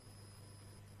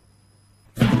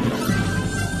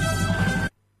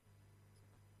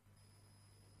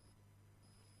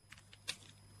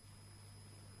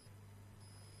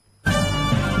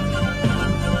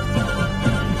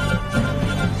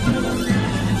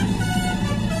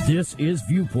This is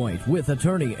Viewpoint with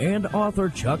attorney and author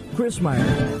Chuck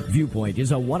Crismier. Viewpoint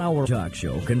is a one-hour talk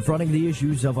show confronting the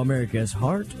issues of America's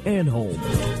heart and home.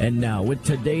 And now, with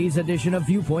today's edition of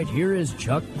Viewpoint, here is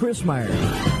Chuck Crismier.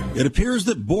 It appears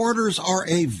that borders are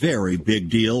a very big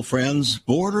deal, friends.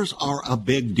 Borders are a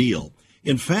big deal.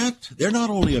 In fact, they're not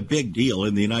only a big deal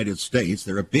in the United States,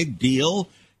 they're a big deal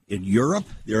in Europe,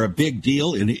 they're a big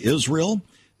deal in Israel,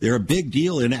 they're a big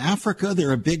deal in Africa,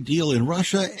 they're a big deal in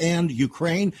Russia and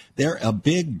Ukraine. They're a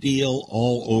big deal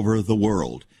all over the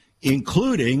world,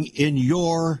 including in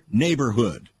your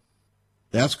neighborhood.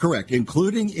 That's correct,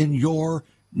 including in your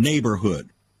neighborhood.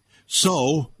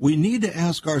 So we need to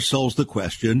ask ourselves the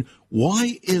question,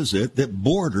 why is it that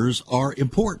borders are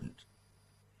important?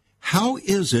 How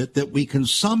is it that we can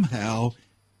somehow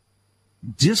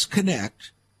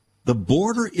disconnect the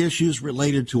border issues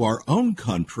related to our own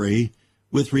country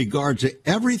with regard to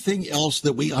everything else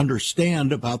that we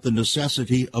understand about the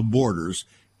necessity of borders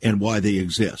and why they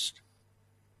exist?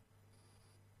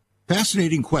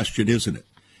 Fascinating question, isn't it?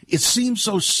 It seems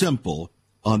so simple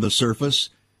on the surface,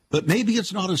 but maybe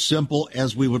it's not as simple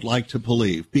as we would like to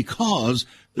believe, because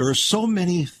there are so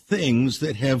many things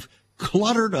that have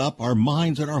cluttered up our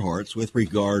minds and our hearts with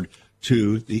regard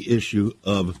to the issue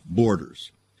of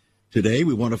borders. Today,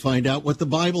 we want to find out what the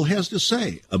Bible has to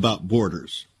say about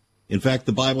borders. In fact,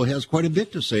 the Bible has quite a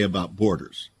bit to say about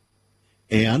borders.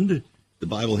 And the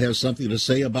Bible has something to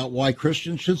say about why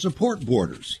Christians should support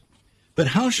borders. But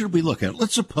how should we look at it?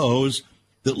 Let's suppose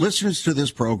that listeners to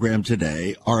this program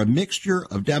today are a mixture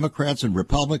of Democrats and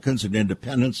Republicans and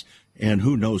independents and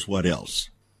who knows what else.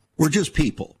 We're just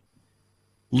people.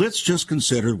 Let's just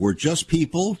consider we're just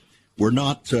people. We're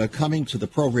not coming to the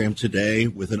program today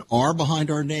with an R behind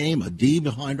our name, a D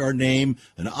behind our name,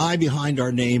 an I behind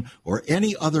our name, or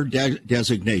any other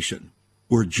designation.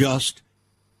 We're just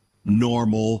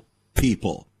normal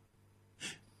people.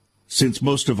 Since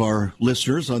most of our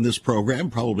listeners on this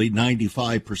program, probably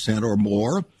 95% or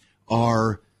more,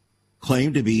 are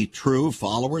claimed to be true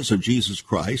followers of Jesus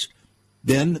Christ,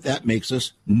 then that makes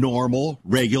us normal,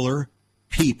 regular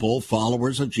people,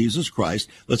 followers of Jesus Christ.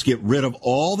 Let's get rid of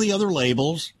all the other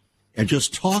labels and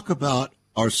just talk about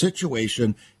our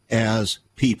situation as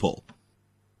people.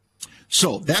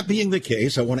 So, that being the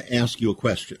case, I want to ask you a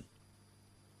question.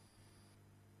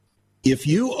 If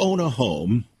you own a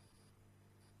home,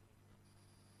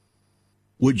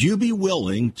 would you be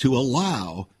willing to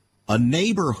allow a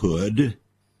neighborhood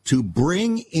to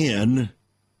bring in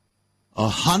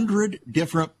 100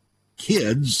 different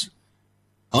kids,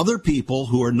 other people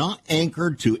who are not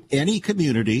anchored to any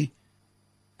community,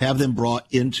 have them brought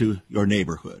into your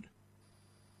neighborhood?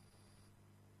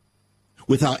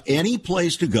 Without any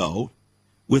place to go,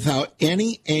 without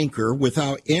any anchor,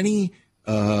 without any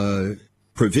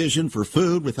provision for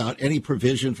food, without any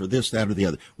provision for this, that, or the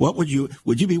other. Would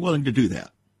you be willing to do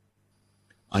that?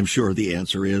 I'm sure the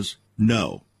answer is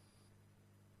no.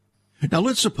 Now,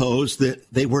 let's suppose that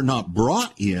they were not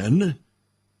brought in,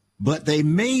 but they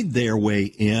made their way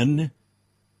in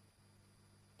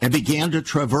and began to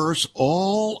traverse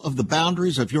all of the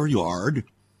boundaries of your yard,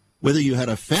 whether you had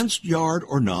a fenced yard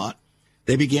or not.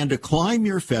 They began to climb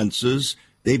your fences.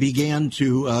 They began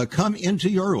to come into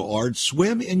your yard,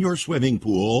 swim in your swimming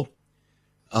pool,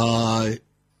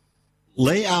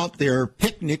 lay out their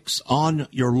picnics on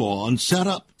your lawn, set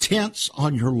up tents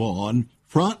on your lawn,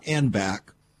 front and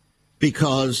back,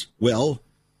 because, well,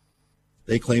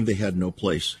 they claimed they had no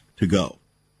place to go.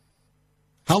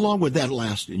 How long would that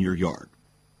last in your yard?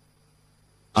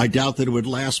 I doubt that it would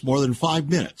last more than 5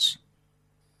 minutes.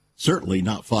 Certainly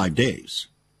not 5 days.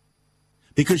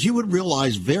 Because you would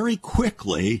realize very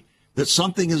quickly that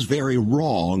something is very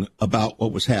wrong about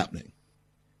what was happening.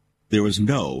 There was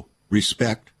no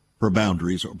respect for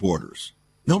boundaries or borders.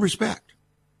 No respect.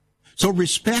 So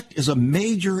respect is a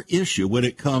major issue when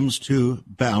it comes to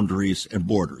boundaries and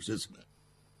borders, isn't it?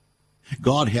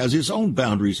 God has his own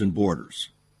boundaries and borders.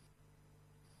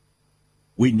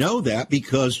 We know that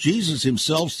because Jesus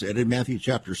himself said in Matthew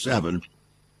chapter 7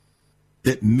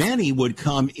 that many would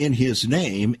come in his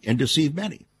name and deceive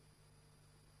many.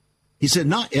 He said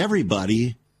not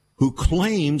everybody who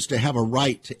claims to have a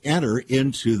right to enter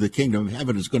into the kingdom of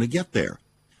heaven is going to get there.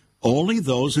 Only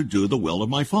those who do the will of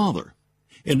my Father.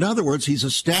 In other words, he's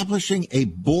establishing a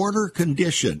border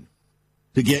condition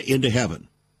to get into heaven.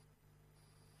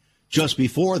 Just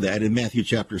before that, in Matthew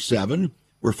chapter 7,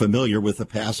 we're familiar with the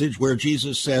passage where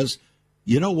Jesus says,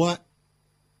 you know what?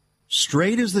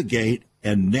 Straight is the gate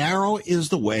and narrow is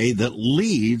the way that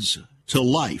leads to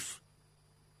life.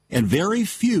 And very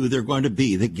few there are going to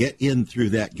be that get in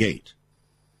through that gate.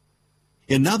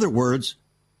 In other words,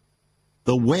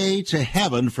 the way to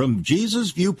heaven from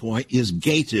Jesus' viewpoint is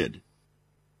gated.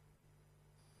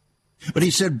 But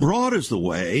he said, broad is the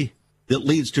way that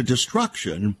leads to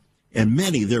destruction, and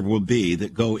many there will be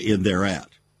that go in thereat.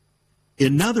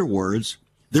 In other words,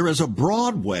 there is a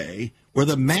broad way where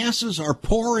the masses are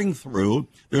pouring through,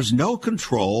 there's no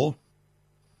control,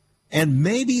 and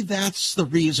maybe that's the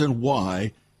reason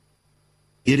why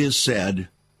it is said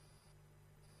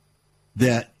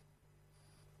that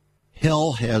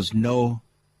hell has no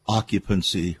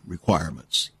occupancy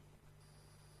requirements.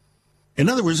 In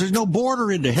other words, there's no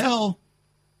border into hell.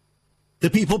 The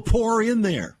people pour in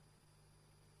there.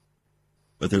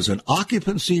 But there's an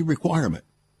occupancy requirement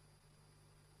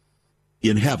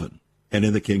in heaven and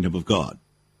in the kingdom of God.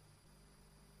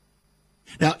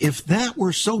 Now, if that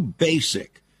were so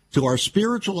basic to our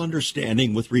spiritual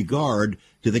understanding with regard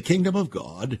to the kingdom of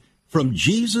God, from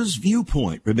Jesus'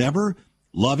 viewpoint, remember,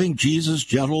 loving Jesus,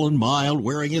 gentle and mild,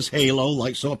 wearing his halo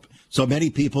like so many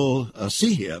people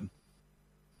see him,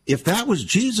 if that was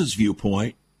Jesus'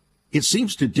 viewpoint, it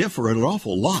seems to differ an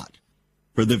awful lot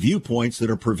from the viewpoints that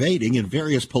are pervading in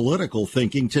various political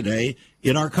thinking today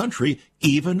in our country,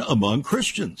 even among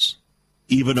Christians,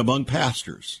 even among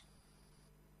pastors.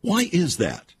 Why is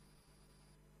that?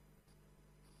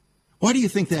 Why do you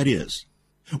think that is?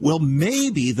 Well,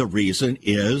 maybe the reason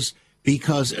is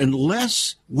because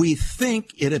unless we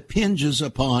think it impinges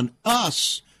upon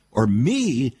us or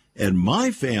me and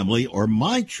my family or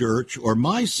my church or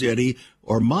my city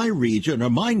or my region or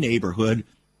my neighborhood,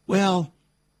 well,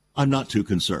 I'm not too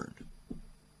concerned.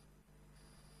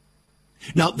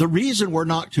 Now, the reason we're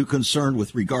not too concerned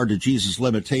with regard to Jesus'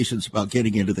 limitations about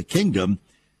getting into the kingdom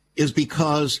is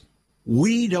because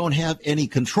we don't have any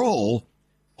control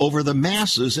over the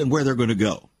masses and where they're going to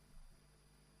go.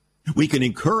 We can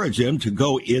encourage them to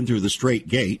go in through the straight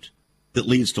gate that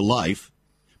leads to life,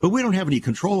 but we don't have any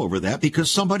control over that because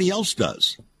somebody else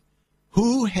does.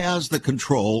 Who has the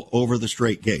control over the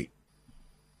straight gate?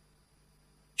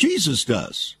 Jesus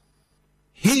does.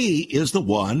 He is the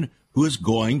one who is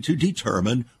going to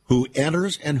determine who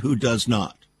enters and who does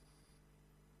not.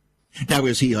 Now,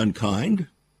 is he unkind?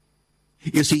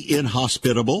 Is he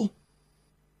inhospitable?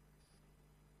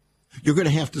 You're going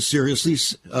to have to seriously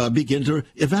begin to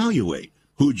evaluate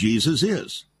who Jesus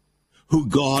is, who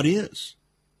God is.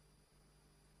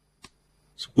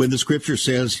 When the scripture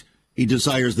says he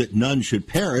desires that none should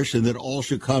perish and that all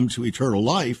should come to eternal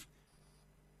life,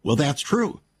 well, that's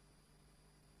true.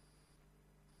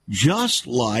 Just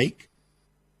like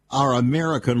our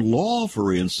American law,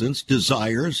 for instance,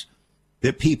 desires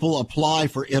that people apply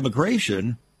for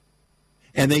immigration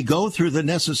and they go through the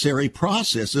necessary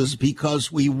processes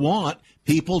because we want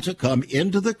people to come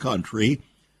into the country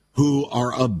who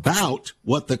are about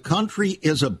what the country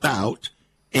is about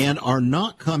and are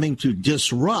not coming to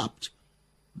disrupt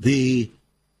the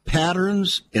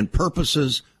patterns and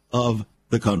purposes of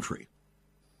the country.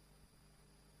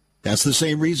 That's the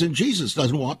same reason Jesus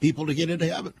doesn't want people to get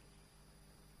into heaven.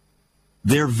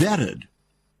 They're vetted.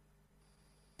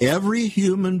 Every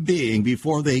human being,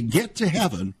 before they get to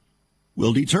heaven,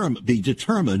 will be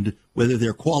determined whether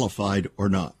they're qualified or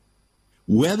not.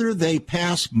 Whether they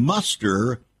pass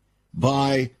muster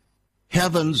by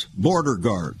heaven's border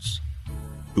guards,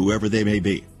 whoever they may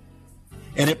be.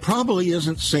 And it probably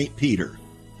isn't St. Peter.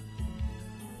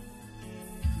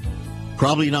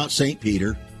 Probably not St.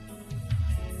 Peter.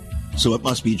 So it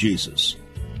must be Jesus.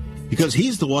 Because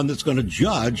he's the one that's going to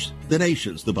judge the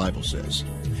nations, the Bible says.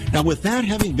 Now, with that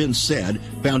having been said,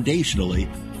 foundationally,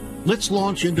 let's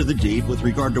launch into the deep with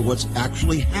regard to what's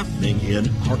actually happening in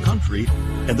our country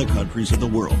and the countries of the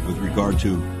world with regard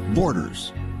to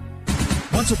borders.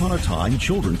 Once upon a time,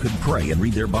 children could pray and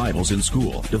read their Bibles in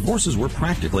school. Divorces were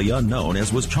practically unknown,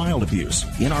 as was child abuse.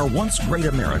 In our once great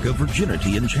America,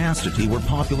 virginity and chastity were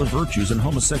popular virtues and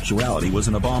homosexuality was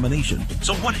an abomination.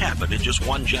 So what happened in just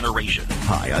one generation?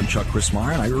 Hi, I'm Chuck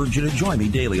Christmeyer, and I urge you to join me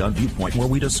daily on Viewpoint, where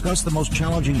we discuss the most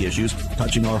challenging issues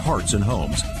touching our hearts and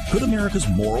homes. Could America's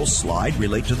moral slide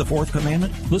relate to the fourth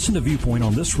commandment? Listen to Viewpoint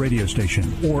on this radio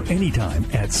station or anytime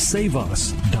at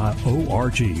saveus.org.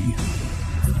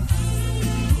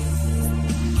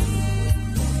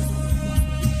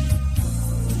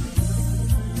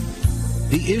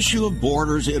 The issue of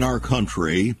borders in our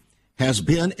country has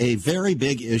been a very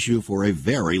big issue for a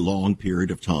very long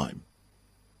period of time.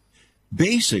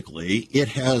 Basically, it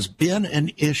has been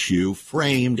an issue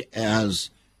framed as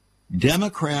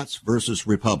Democrats versus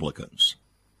Republicans.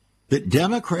 That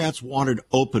Democrats wanted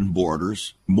open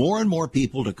borders, more and more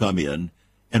people to come in,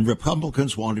 and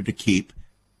Republicans wanted to keep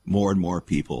more and more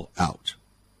people out.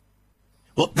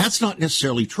 Well, that's not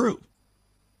necessarily true.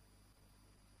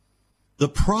 The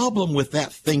problem with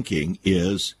that thinking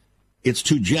is it's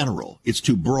too general, it's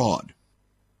too broad,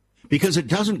 because it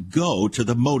doesn't go to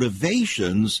the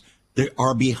motivations that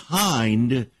are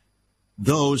behind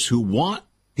those who want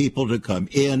people to come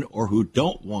in or who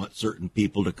don't want certain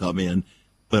people to come in,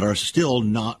 but are still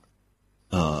not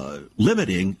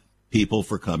limiting people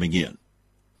for coming in.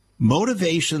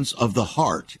 Motivations of the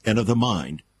heart and of the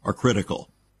mind are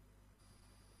critical,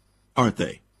 aren't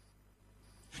they?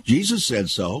 Jesus said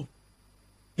so.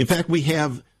 In fact, we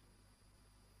have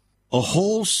a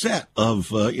whole set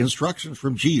of instructions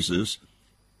from Jesus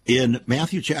in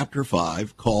Matthew chapter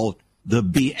 5 called the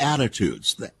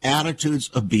Beatitudes, the attitudes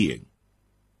of being.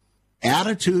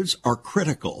 Attitudes are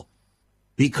critical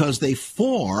because they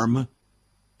form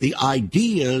the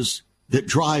ideas that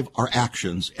drive our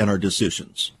actions and our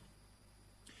decisions.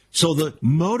 So the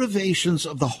motivations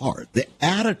of the heart, the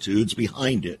attitudes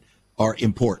behind it, are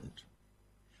important.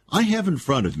 I have in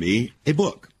front of me a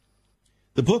book.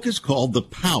 The book is called The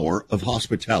Power of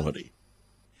Hospitality.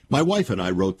 My wife and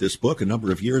I wrote this book a number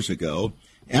of years ago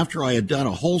after I had done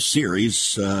a whole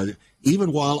series,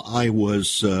 even while I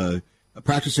was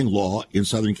practicing law in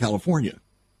Southern California.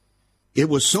 It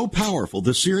was so powerful,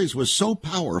 the series was so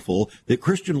powerful that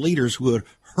Christian leaders who had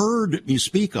heard me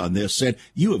speak on this said,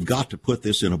 you have got to put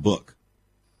this in a book.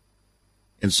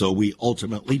 And so we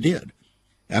ultimately did,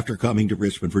 after coming to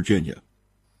Richmond, Virginia.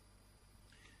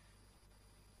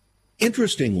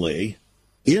 Interestingly,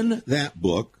 in that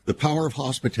book, The Power of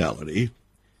Hospitality,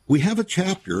 we have a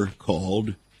chapter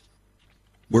called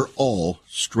We're All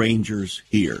Strangers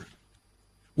Here.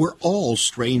 We're all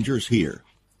strangers here.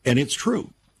 And it's true.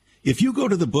 If you go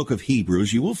to the book of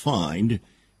Hebrews, you will find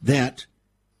that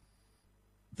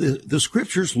the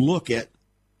scriptures look at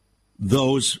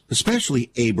those,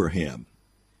 especially Abraham,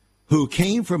 who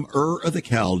came from Ur of the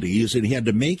Chaldees, and he had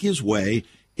to make his way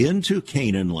into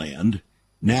Canaan land,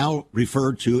 now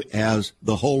referred to as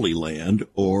the Holy Land,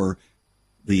 or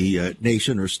the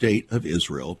nation or state of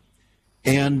Israel.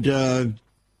 And in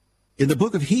the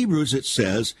book of Hebrews, it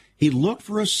says, he looked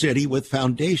for a city with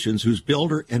foundations whose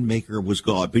builder and maker was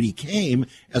God, but he came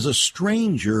as a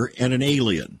stranger and an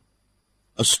alien.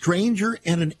 A stranger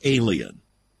and an alien.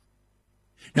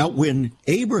 Now, when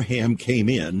Abraham came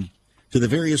in to the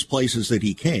various places that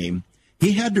he came,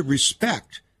 he had to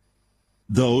respect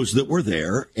those that were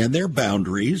there and their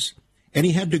boundaries, and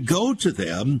he had to go to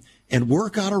them and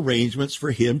work out arrangements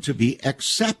for him to be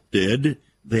accepted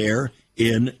there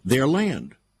in their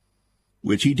land,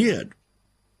 which he did.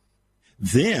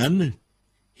 Then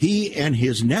he and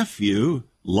his nephew,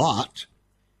 Lot,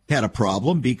 had a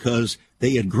problem because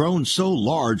they had grown so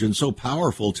large and so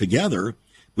powerful together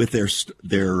with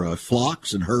their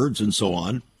flocks and herds and so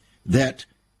on, that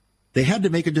they had to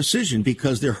make a decision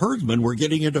because their herdsmen were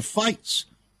getting into fights.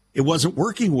 It wasn't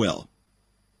working well.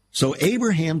 So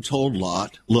Abraham told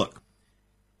Lot, look,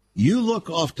 you look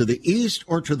off to the east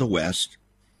or to the west,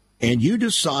 and you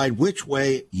decide which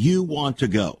way you want to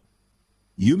go.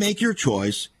 You make your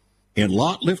choice. And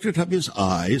Lot lifted up his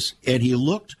eyes, and he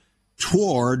looked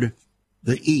toward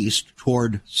the east,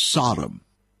 toward Sodom.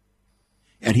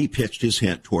 And he pitched his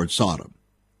tent toward Sodom.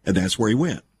 And that's where he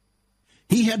went.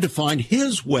 He had to find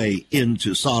his way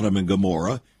into Sodom and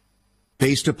Gomorrah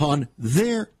based upon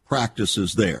their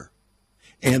practices there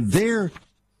and their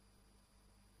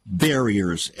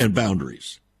barriers and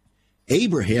boundaries.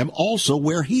 Abraham, also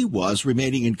where he was,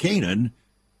 remaining in Canaan,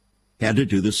 had to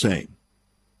do the same.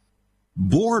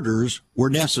 Borders were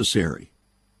necessary.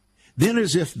 Then,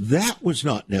 as if that was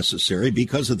not necessary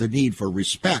because of the need for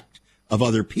respect of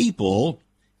other people,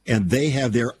 and they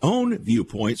have their own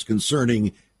viewpoints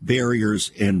concerning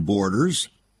barriers and borders,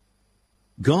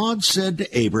 God said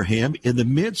to Abraham in the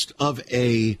midst of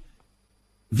a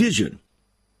vision,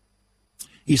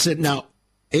 he said, now,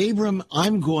 Abram,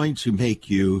 I'm going to make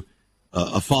you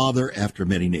a father after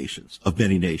many nations, of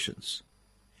many nations.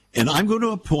 And I'm going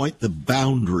to appoint the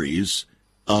boundaries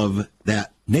of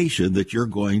that nation that you're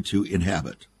going to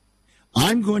inhabit.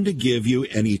 I'm going to give you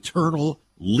an eternal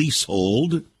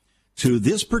leasehold to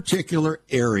this particular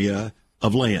area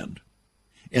of land.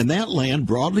 And that land,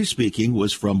 broadly speaking,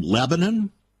 was from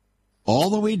Lebanon all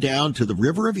the way down to the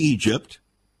river of Egypt,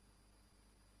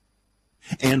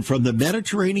 and from the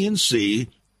Mediterranean Sea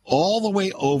all the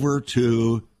way over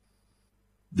to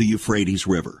the Euphrates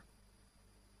River.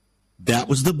 That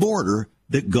was the border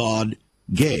that God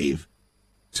gave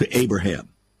to Abraham.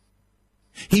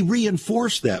 He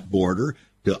reinforced that border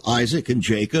to Isaac and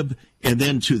Jacob and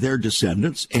then to their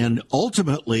descendants, and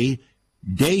ultimately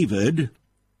David,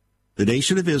 the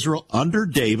nation of Israel, under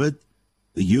David,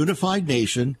 the unified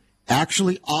nation,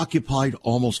 actually occupied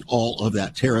almost all of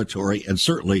that territory, and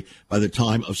certainly by the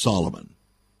time of Solomon.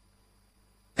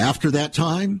 After that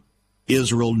time,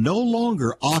 Israel no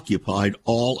longer occupied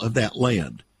all of that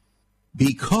land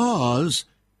because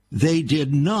they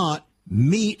did not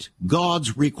meet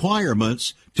God's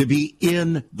requirements to be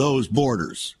in those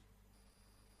borders.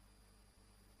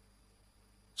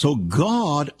 So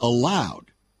God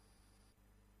allowed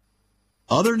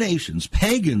other nations,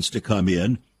 pagans, to come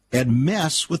in and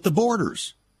mess with the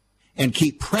borders and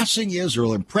keep pressing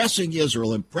Israel and pressing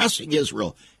Israel and pressing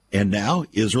Israel. And now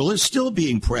Israel is still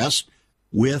being pressed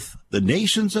with the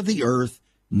nations of the earth,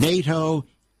 NATO,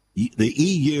 the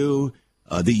EU,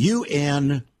 the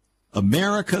UN,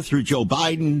 America through Joe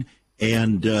Biden,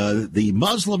 and the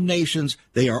Muslim nations.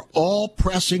 They are all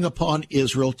pressing upon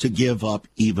Israel to give up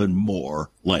even more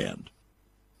land.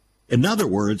 In other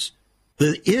words,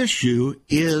 the issue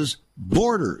is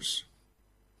borders.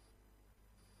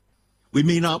 We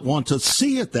may not want to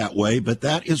see it that way, but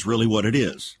that is really what it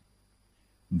is.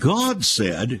 God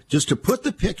said, just to put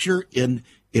the picture in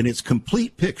its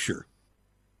complete picture,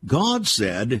 God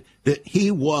said that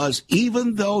he was,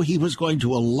 even though he was going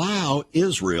to allow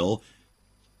Israel,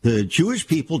 the Jewish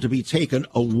people, to be taken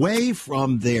away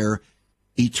from their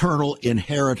eternal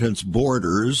inheritance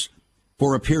borders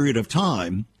for a period of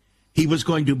time, he was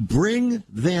going to bring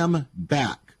them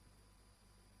back.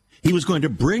 He was going to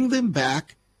bring them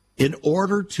back in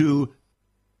order to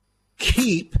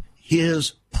keep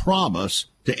his promise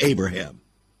to Abraham.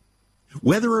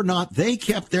 Whether or not they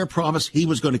kept their promise, he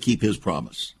was going to keep his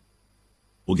promise.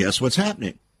 Well, guess what's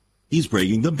happening? He's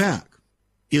bringing them back,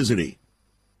 isn't he?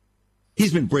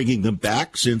 He's been bringing them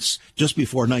back since just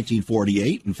before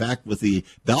 1948. In fact, with the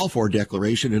Balfour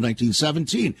Declaration in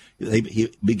 1917,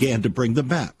 he began to bring them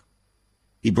back.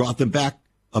 He brought them back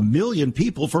 1 million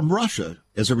people from Russia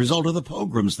as a result of the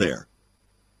pogroms there.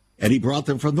 And he brought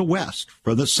them from the west,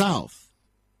 from the south,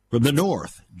 from the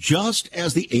north, just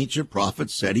as the ancient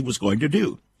prophets said he was going to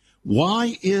do.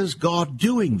 Why is God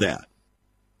doing that?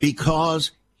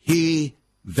 Because he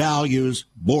values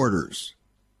borders.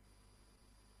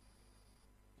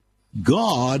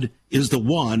 God is the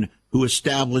one who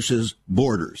establishes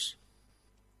borders.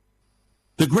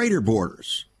 The greater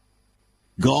borders.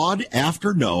 God,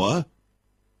 after Noah,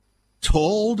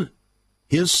 told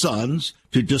his sons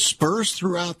to disperse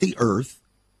throughout the earth,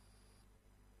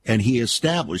 and he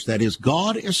established, that is,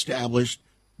 God established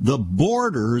the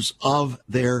borders of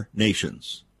their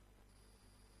nations.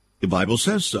 The Bible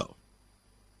says so.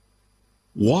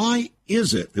 Why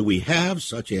is it that we have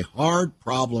such a hard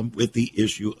problem with the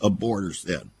issue of borders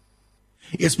then?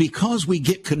 It's because we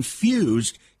get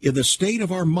confused in the state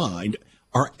of our mind.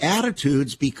 Our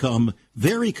attitudes become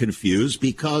very confused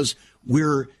because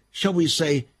we're, shall we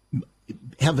say,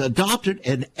 have adopted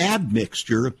an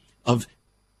admixture of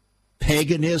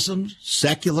paganism,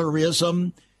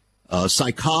 secularism,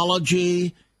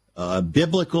 psychology,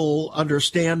 biblical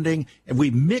understanding, and we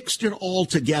mixed it all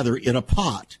together in a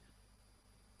pot.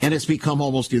 And it's become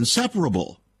almost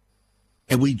inseparable.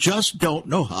 And we just don't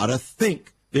know how to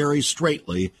think very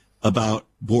straightly about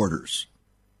borders.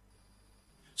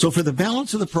 So for the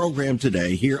balance of the program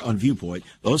today here on Viewpoint,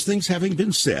 those things having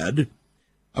been said,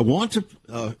 I want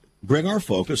to bring our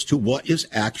focus to what is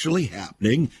actually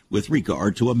happening with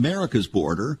regard to America's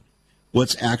border,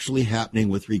 what's actually happening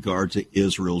with regard to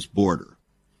Israel's border.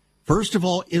 First of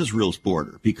all, Israel's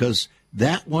border, because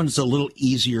that one's a little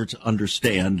easier to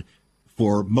understand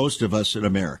for most of us in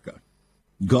America.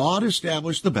 God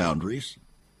established the boundaries,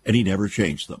 and he never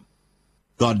changed them.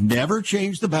 God never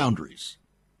changed the boundaries.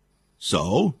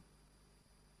 So,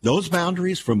 those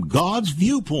boundaries from God's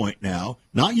viewpoint now,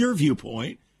 not your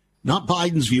viewpoint, not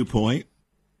Biden's viewpoint,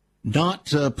 not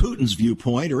Putin's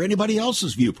viewpoint or anybody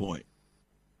else's viewpoint,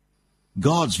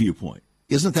 God's viewpoint.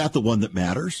 Isn't that the one that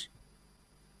matters?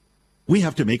 We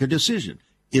have to make a decision.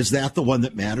 Is that the one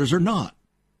that matters or not?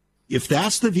 If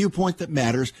that's the viewpoint that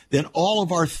matters, then all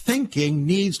of our thinking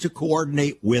needs to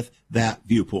coordinate with that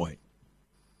viewpoint.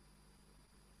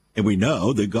 And we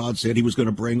know that God said he was going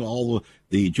to bring all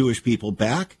the Jewish people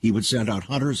back. He would send out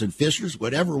hunters and fishers,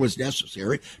 whatever was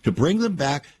necessary, to bring them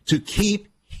back to keep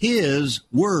his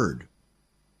word.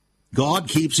 God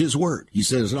keeps his word. He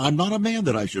says, I'm not a man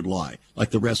that I should lie,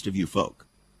 like the rest of you folk.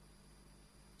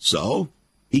 So,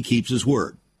 he keeps his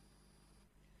word.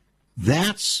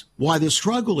 That's why the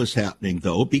struggle is happening,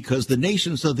 though, because the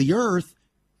nations of the earth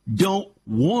don't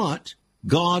want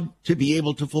God to be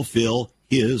able to fulfill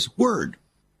his word,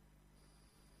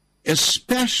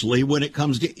 especially when it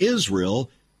comes to Israel,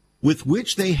 with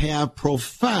which they have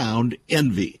profound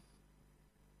envy.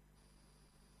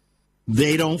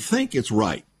 They don't think it's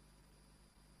right.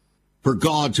 for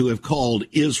God to have called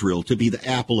Israel to be the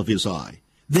apple of his eye.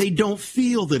 They don't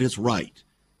feel that it's right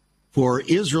for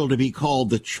Israel to be called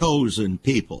the chosen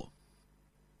people.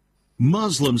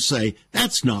 Muslims say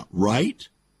that's not right.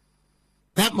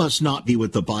 That must not be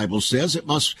what the Bible says.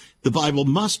 The Bible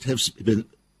must have been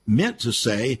meant to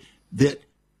say that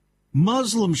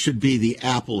Muslims should be the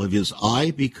apple of his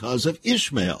eye because of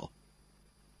Ishmael.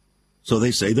 So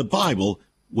they say the Bible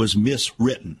was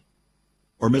miswritten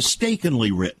or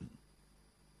mistakenly written.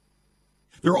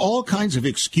 There are all kinds of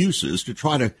excuses to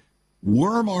try to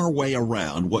worm our way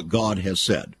around what God has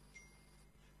said.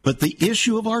 But the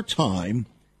issue of our time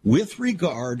with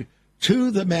regard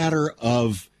to the matter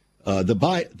of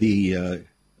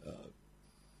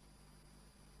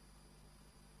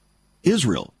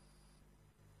Israel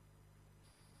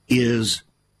is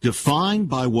defined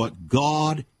by what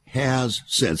God has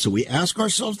said. So we ask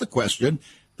ourselves the question,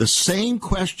 the same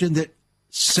question that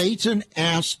Satan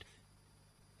asked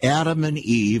Adam and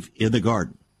Eve in the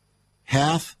garden.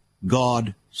 Hath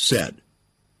God said?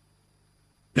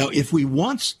 Now, if we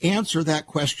once answer that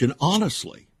question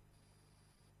honestly,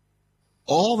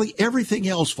 everything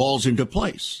else falls into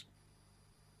place.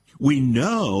 We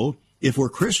know, if we're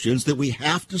Christians, that we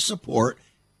have to support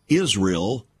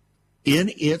Israel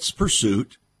in its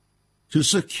pursuit to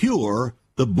secure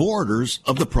the borders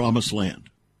of the promised land.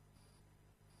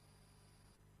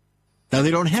 Now,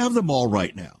 they don't have them all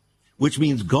right now, which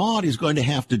means God is going to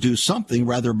have to do something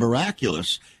rather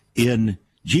miraculous in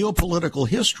geopolitical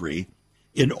history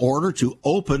in order to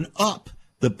open up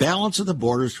the balance of the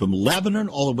borders from Lebanon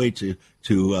all the way to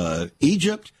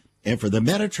Egypt, and for the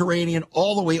Mediterranean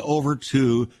all the way over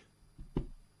to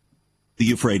the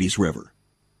Euphrates River.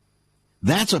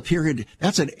 That's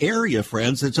an area,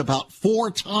 friends, that's about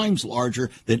 4 times larger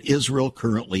than Israel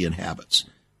currently inhabits.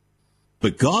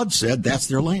 But God said that's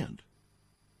their land.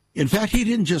 In fact, he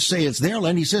didn't just say it's their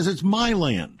land, he says it's my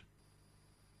land.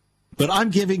 But I'm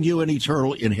giving you an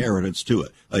eternal inheritance to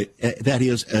it. That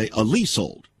is a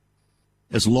leasehold.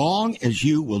 As long as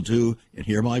you will do and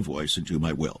hear my voice and do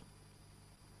my will.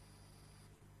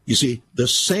 You see, the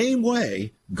same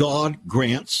way God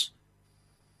grants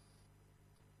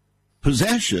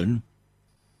possession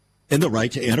and the right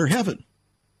to enter heaven.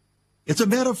 It's a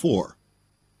metaphor.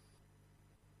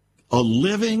 A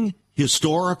living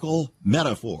historical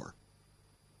metaphor.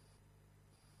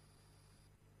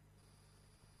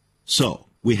 So,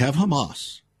 we have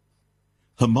Hamas.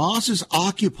 Hamas is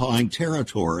occupying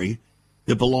territory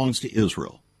that belongs to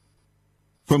Israel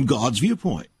from God's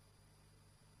viewpoint.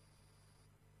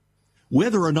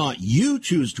 Whether or not you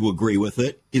choose to agree with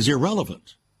it is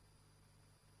irrelevant,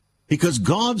 because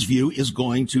God's view is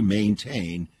going to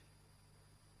maintain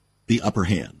the upper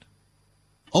hand,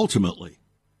 ultimately.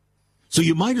 So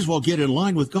you might as well get in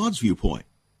line with God's viewpoint,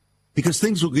 because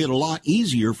things will get a lot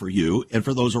easier for you and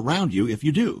for those around you if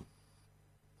you do.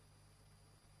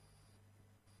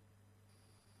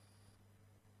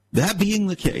 That being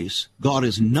the case, God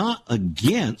is not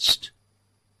against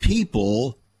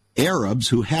people, Arabs,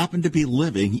 who happen to be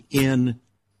living in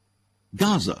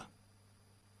Gaza.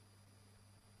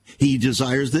 He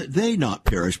desires that they not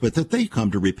perish, but that they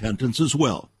come to repentance as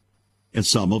well. And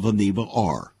some of them even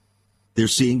are. They're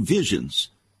seeing visions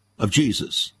of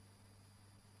Jesus.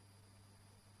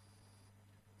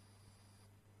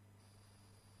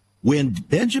 When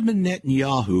Benjamin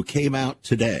Netanyahu came out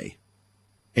today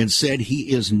and said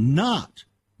he is not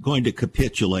going to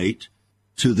capitulate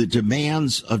to the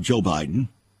demands of Joe Biden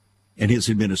and his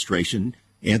administration,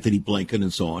 Anthony Blinken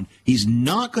and so on, he's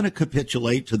not going to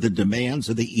capitulate to the demands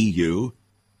of the EU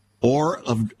or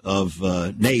of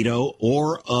NATO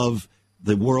or of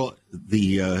the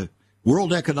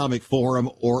World Economic Forum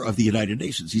or of the United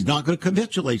Nations. He's not going to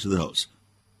capitulate to those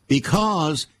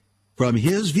because, from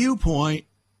his viewpoint,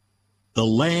 the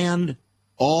land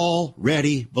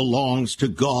already belongs to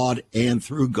God and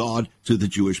through God to the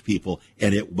Jewish people,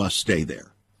 and it must stay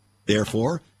there.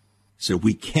 Therefore, so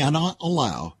we cannot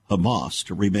allow Hamas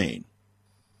to remain.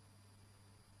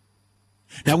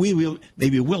 Now, we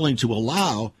may be willing to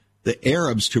allow the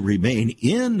Arabs to remain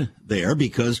in there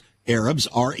because Arabs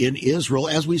are in Israel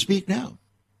as we speak now.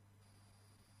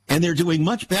 And they're doing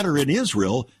much better in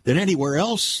Israel than anywhere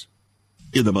else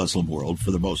in the Muslim world for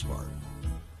the most part.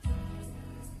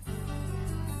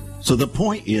 So the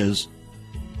point is,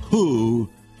 who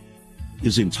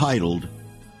is entitled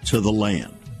to the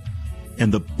land?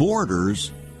 And the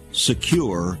borders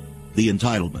secure the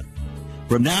entitlement.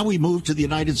 From now we move to the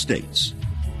United States.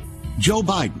 Joe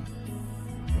Biden,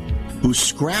 who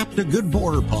scrapped a good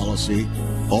border policy,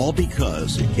 all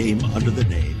because it came under the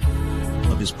name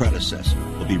of his predecessor.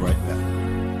 We'll be right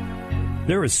back.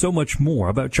 There is so much more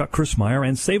about Chuck Crismier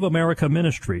and Save America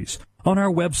Ministries on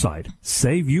our website,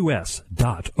 saveus.org.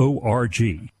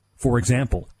 For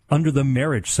example, under the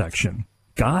marriage section,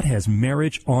 God has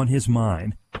marriage on his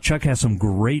mind. Chuck has some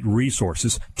great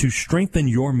resources to strengthen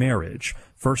your marriage.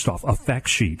 First off, a fact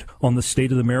sheet on the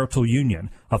state of the marital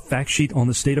union, a fact sheet on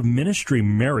the state of ministry,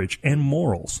 marriage, and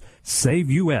morals.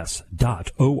 SaveUS.org.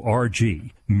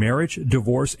 Marriage,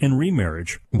 divorce, and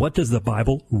remarriage. What does the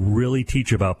Bible really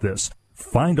teach about this?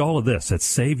 Find all of this at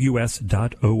SaveUS.org.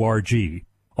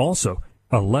 Also,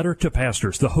 a letter to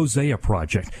pastors, the Hosea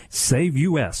Project,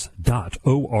 SaveUS.org,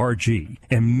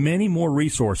 and many more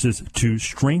resources to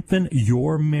strengthen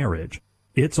your marriage.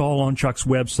 It's all on Chuck's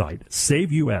website,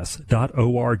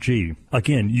 SaveUS.org.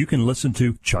 Again, you can listen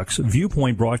to Chuck's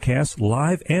Viewpoint broadcast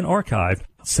live and archived.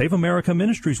 Save America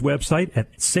Ministries website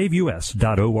at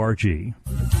SaveUS.org.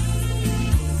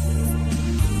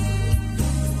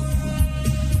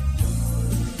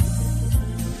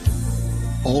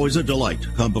 Always a delight to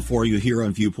come before you here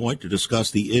on Viewpoint to discuss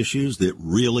the issues that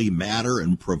really matter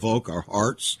and provoke our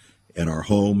hearts and our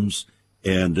homes.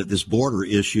 And this border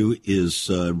issue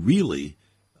is really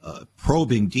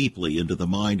probing deeply into the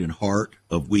mind and heart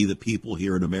of we the people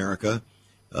here in America,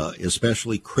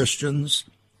 especially Christians,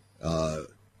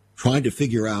 trying to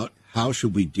figure out how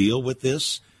should we deal with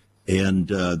this. And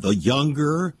the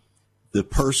younger the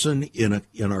person in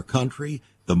our country,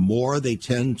 the more they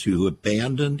tend to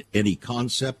abandon any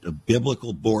concept of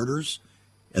biblical borders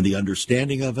and the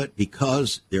understanding of it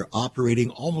because they're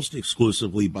operating almost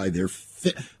exclusively by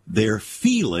their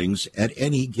feelings at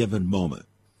any given moment.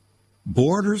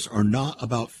 Borders are not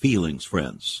about feelings,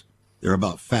 friends. They're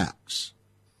about facts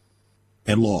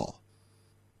and law.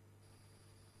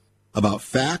 About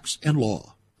facts and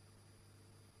law.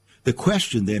 The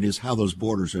question then is how those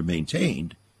borders are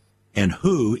maintained and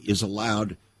who is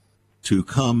allowed to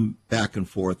come back and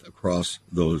forth across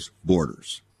those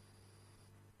borders.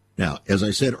 Now, as I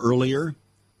said earlier,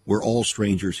 we're all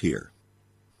strangers here.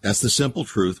 That's the simple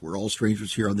truth. We're all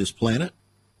strangers here on this planet.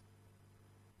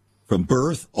 From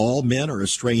birth, all men are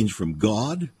estranged from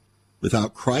God.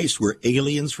 Without Christ, we're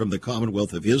aliens from the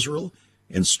Commonwealth of Israel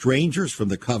and strangers from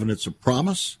the covenants of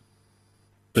promise.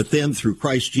 But then through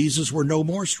Christ Jesus, we're no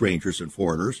more strangers and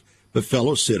foreigners, but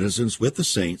fellow citizens with the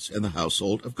saints and the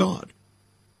household of God.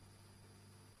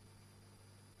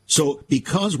 So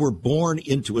because we're born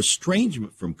into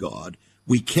estrangement from God,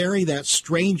 we carry that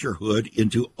strangerhood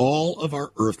into all of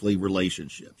our earthly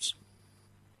relationships.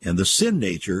 And the sin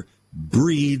nature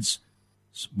breeds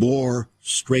more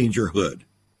strangerhood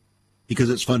because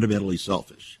it's fundamentally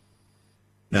selfish.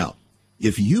 Now,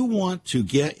 if you want to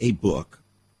get a book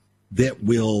that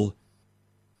will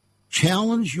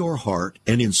challenge your heart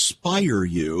and inspire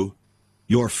you,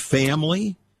 your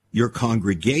family, your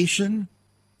congregation,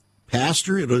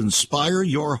 pastor, it'll inspire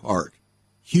your heart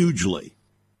hugely.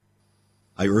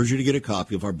 I urge you to get a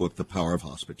copy of our book, The Power of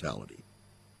Hospitality.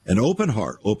 An open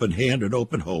heart, open hand, and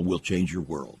open home will change your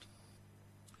world.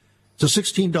 It's a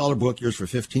 $16 book, yours for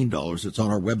 $15. It's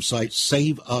on our website,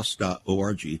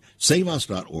 saveus.org,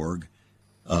 saveus.org.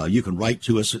 You can write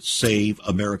to us at Save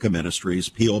America Ministries,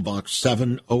 P.O. Box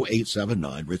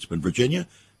 70879, Richmond, Virginia,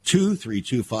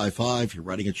 23255. You're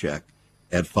writing a check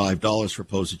at $5 for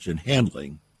postage and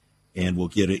handling, and we'll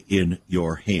get it in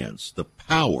your hands. The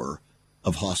power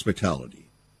of hospitality.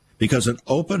 Because an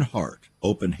open heart,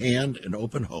 open hand, and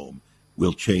open home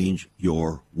will change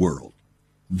your world.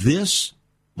 This,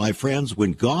 my friends,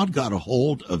 when God got a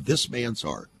hold of this man's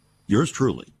heart, yours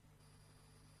truly,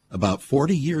 about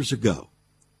 40 years ago,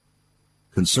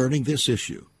 concerning this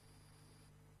issue,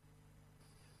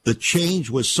 the change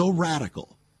was so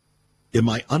radical in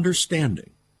my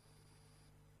understanding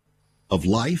of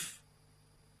life,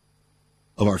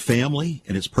 of our family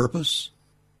and its purpose,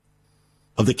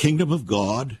 of the kingdom of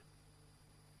God,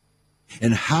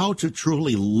 and how to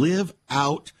truly live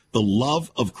out the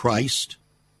love of Christ,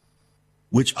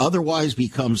 which otherwise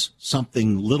becomes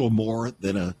something little more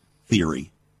than a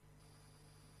theory.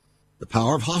 The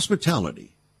power of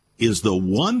hospitality is the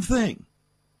one thing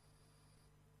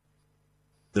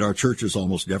that our churches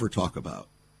almost never talk about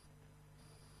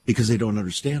because they don't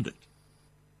understand it.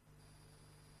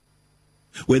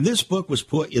 When this book was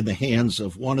put in the hands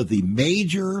of one of the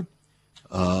major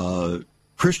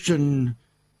Christian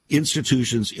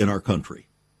institutions in our country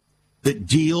that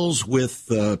deals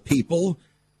with people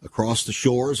across the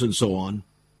shores and so on,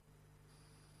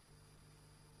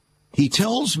 he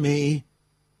tells me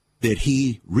that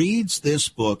he reads this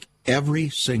book every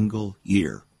single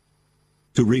year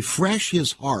to refresh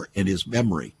his heart and his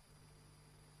memory.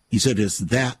 He said, it's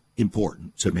that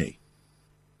important to me.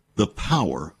 The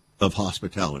power of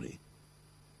hospitality.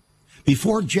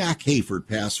 Before Jack Hayford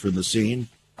passed from the scene,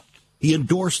 he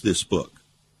endorsed this book.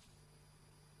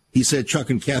 He said Chuck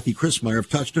and Kathy Christmyer have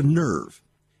touched a nerve,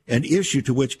 an issue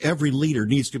to which every leader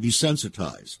needs to be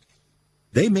sensitized.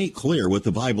 They make clear what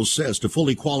the Bible says. To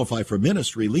fully qualify for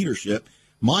ministry leadership,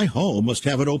 my home must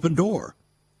have an open door.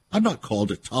 I'm not called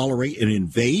to tolerate an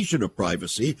invasion of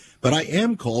privacy, but I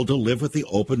am called to live with the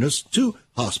openness to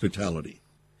hospitality.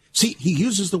 See, he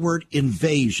uses the word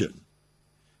invasion.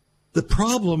 The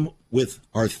problem with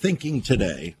our thinking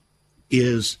today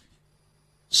is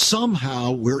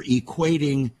somehow we're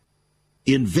equating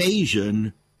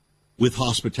invasion with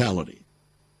hospitality.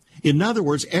 In other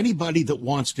words, anybody that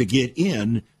wants to get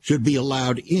in should be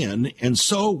allowed in, and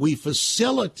so we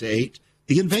facilitate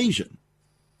the invasion.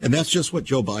 And that's just what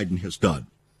Joe Biden has done.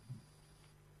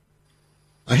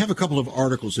 I have a couple of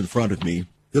articles in front of me,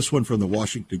 this one from the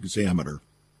Washington Examiner.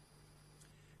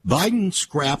 Biden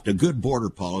scrapped a good border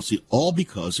policy all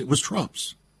because it was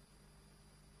Trump's.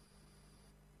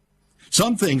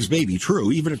 Some things may be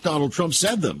true, even if Donald Trump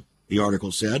said them, the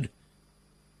article said.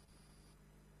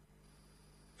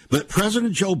 But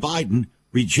President Joe Biden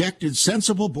rejected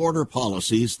sensible border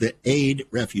policies that aid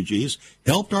refugees,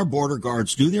 helped our border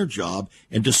guards do their job,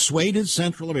 and dissuaded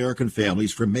Central American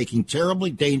families from making terribly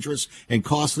dangerous and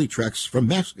costly treks from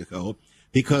Mexico,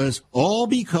 because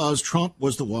Trump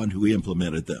was the one who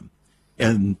implemented them.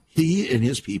 And he and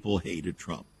his people hated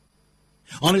Trump.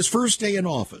 On his first day in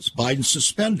office, Biden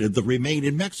suspended the Remain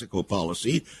in Mexico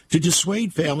policy to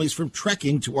dissuade families from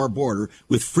trekking to our border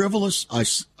with frivolous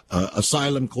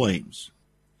asylum claims.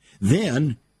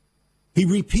 Then he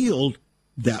repealed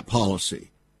that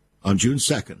policy on June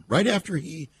 2nd, right after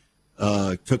he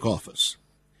took office.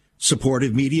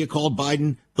 Supportive media called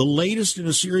Biden the latest in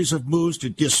a series of moves to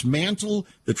dismantle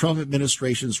the Trump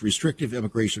administration's restrictive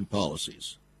immigration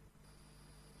policies.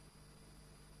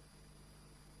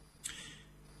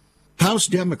 House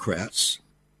Democrats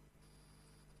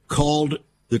called it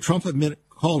the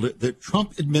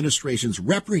Trump administration's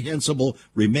reprehensible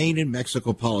Remain in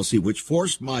Mexico policy, which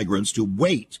forced migrants to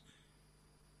wait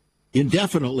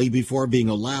indefinitely before being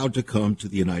allowed to come to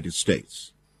the United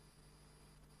States.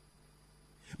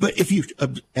 But if you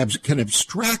can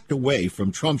abstract away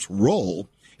from Trump's role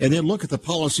and then look at the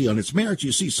policy on its merits,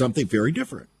 you see something very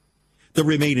different. The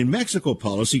Remain in Mexico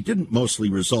policy didn't mostly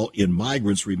result in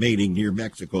migrants remaining near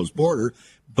Mexico's border,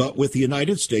 but with the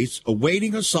United States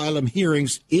awaiting asylum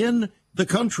hearings in the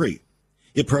country.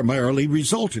 It primarily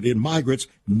resulted in migrants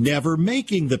never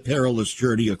making the perilous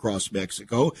journey across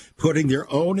Mexico, putting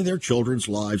their own and their children's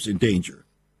lives in danger.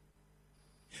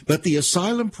 But the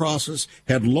asylum process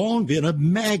had long been a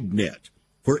magnet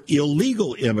for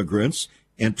illegal immigrants,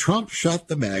 and Trump shut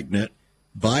the magnet.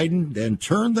 Biden then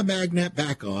turned the magnet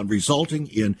back on, resulting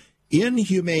in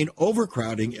inhumane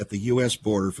overcrowding at the U.S.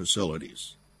 border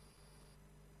facilities.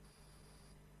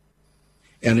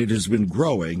 And it has been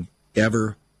growing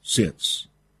ever since.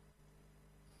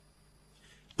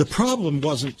 The problem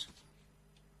wasn't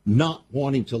not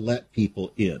wanting to let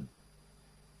people in.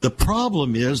 The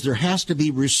problem is there has to be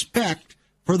respect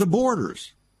for the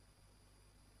borders.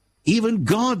 Even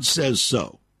God says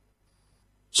so.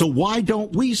 So why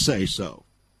don't we say so?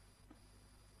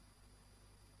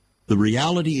 The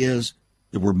reality is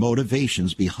there were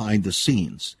motivations behind the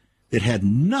scenes that had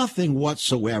nothing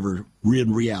whatsoever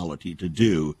in reality to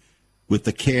do with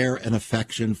the care and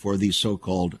affection for these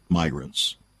so-called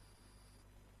migrants.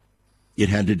 It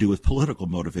had to do with political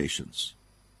motivations,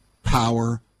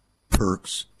 power,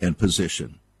 perks, and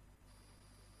position.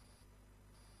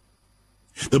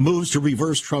 The moves to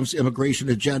reverse Trump's immigration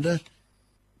agenda,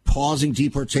 pausing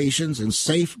deportations and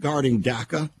safeguarding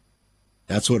DACA,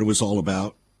 that's what it was all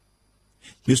about.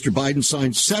 Mr. Biden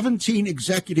signed 17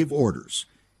 executive orders,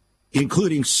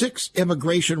 including 6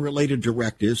 immigration-related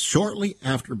directives shortly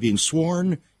after being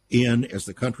sworn in as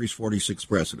the country's 46th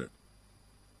president.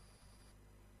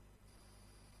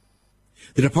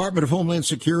 The Department of Homeland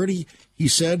Security, he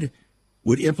said,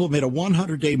 would implement a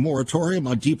 100-day moratorium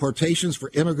on deportations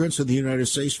for immigrants in the United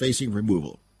States facing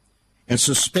removal, and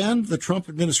suspend the Trump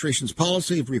administration's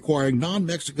policy of requiring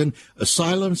non-Mexican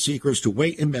asylum seekers to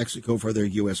wait in Mexico for their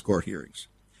U.S. court hearings.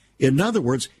 In other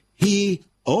words, he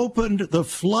opened the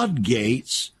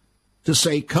floodgates to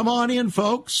say, come on in,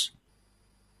 folks.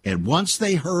 And once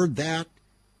they heard that,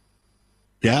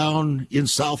 down in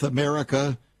South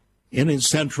America and in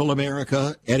Central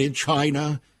America and in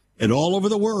China and all over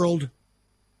the world,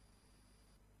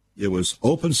 it was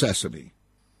open sesame.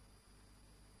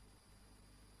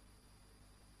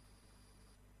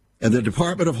 And the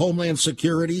Department of Homeland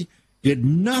Security did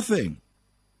nothing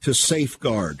to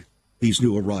safeguard these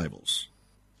new arrivals.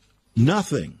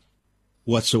 Nothing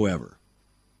whatsoever.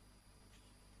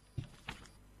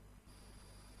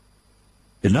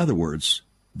 In other words,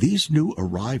 these new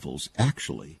arrivals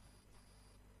actually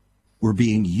were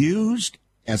being used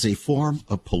as a form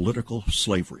of political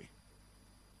slavery.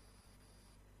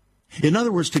 In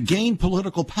other words, to gain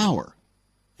political power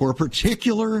for a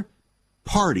particular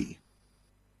party,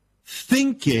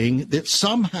 thinking that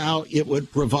somehow it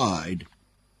would provide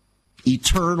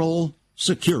eternal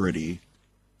security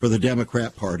for the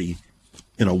Democrat Party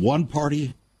in a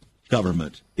one-party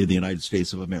government in the United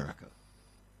States of America.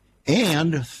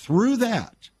 And through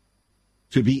that,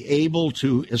 to be able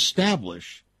to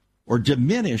establish or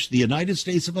diminish the United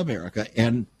States of America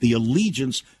and the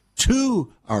allegiance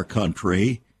to our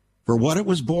country for what it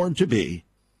was born to be,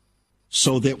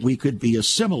 so that we could be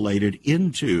assimilated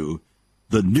into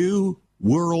the new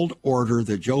world order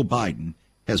that Joe Biden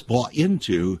has bought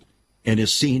into and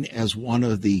is seen as one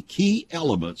of the key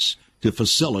elements to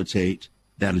facilitate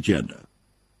that agenda.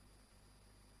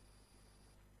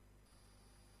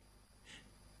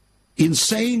 In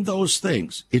saying those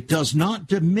things, it does not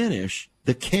diminish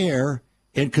the care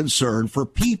and concern for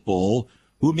people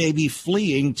who may be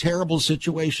fleeing terrible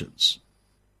situations.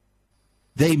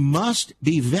 They must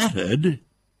be vetted.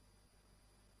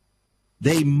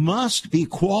 They must be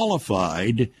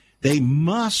qualified. They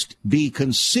must be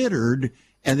considered,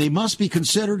 and they must be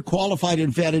considered, qualified,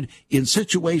 and vetted in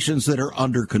situations that are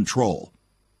under control.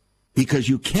 Because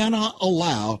you cannot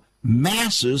allow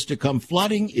masses to come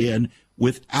flooding in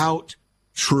without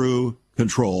true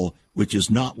control, which is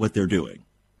not what they're doing.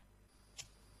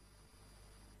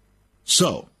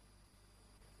 So,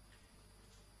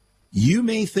 you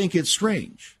may think it's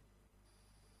strange,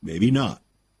 maybe not,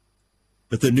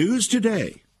 but the news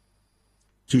today,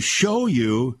 to show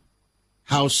you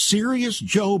how serious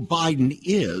Joe Biden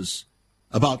is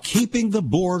about keeping the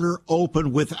border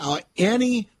open without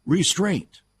any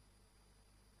restraint,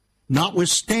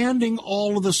 notwithstanding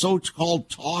all of the so-called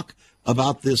talk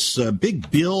about this big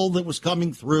bill that was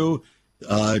coming through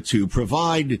to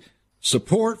provide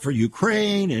support for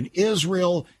Ukraine and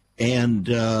Israel and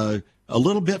a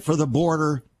little bit for the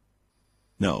border.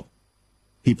 No,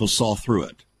 people saw through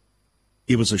it.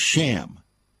 It was a sham.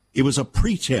 It was a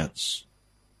pretense.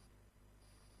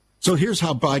 So here's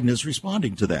how Biden is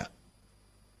responding to that.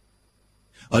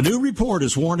 A new report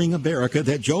is warning America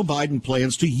that Joe Biden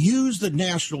plans to use the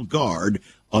National Guard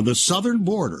on the southern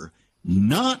border,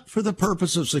 not for the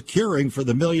purpose of securing for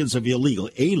the millions of illegal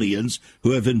aliens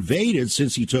who have invaded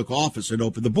since he took office and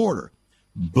opened the border,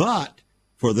 but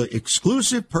for the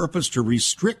exclusive purpose to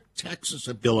restrict Texas'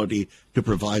 ability to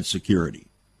provide security.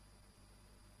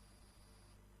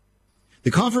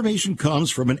 The confirmation comes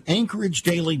from an Anchorage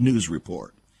Daily News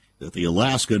report that the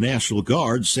Alaska National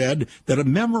Guard said that a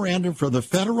memorandum from the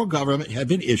federal government had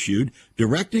been issued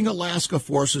directing Alaska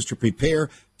forces to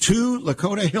prepare 2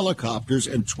 Lakota helicopters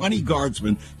and 20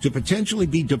 guardsmen to potentially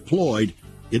be deployed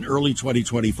in early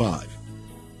 2025.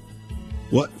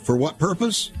 For what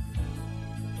purpose?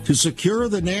 To secure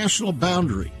the national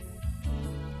boundary.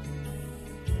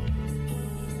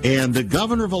 And the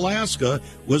governor of Alaska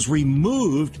was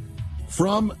removed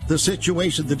from the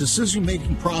situation, the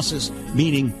decision-making process,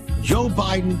 meaning Joe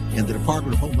Biden and the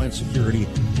Department of Homeland Security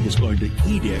is going to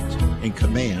edict and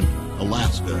command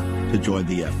Alaska to join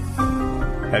the effort.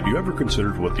 Have you ever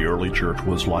considered what the early church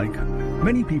was like?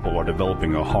 Many people are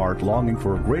developing a heart longing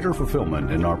for a greater fulfillment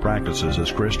in our practices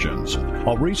as Christians.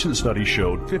 A recent study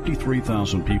showed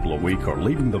 53,000 people a week are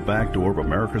leaving the back door of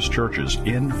America's churches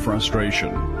in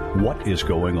frustration. What is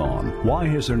going on? Why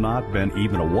has there not been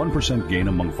even a 1% gain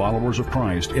among followers of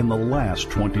Christ in the last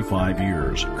 25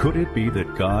 years? Could it be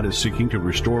that God is seeking to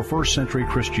restore first century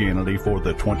Christianity for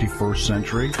the 21st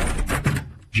century?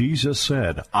 Jesus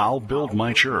said, "I'll build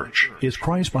my church." Is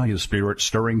Christ by his Spirit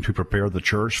stirring to prepare the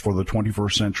church for the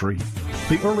 21st century?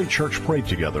 The early church prayed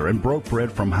together and broke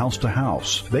bread from house to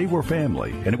house. They were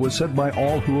family, and it was said by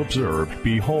all who observed,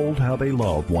 "Behold how they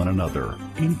love one another."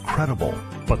 Incredible.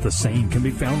 But the same can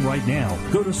be found right now.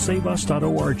 Go to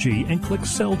saveus.org and click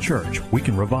Cell Church. We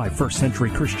can revive first century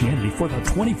Christianity for the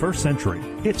 21st century.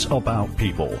 It's about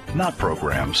people, not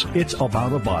programs. It's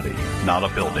about a body, not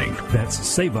a building. That's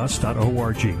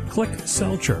saveus.org. Click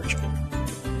Cell Church.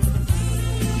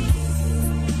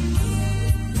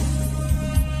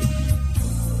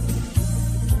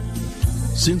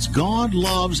 Since God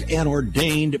loves and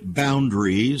ordained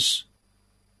boundaries,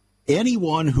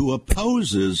 anyone who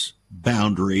opposes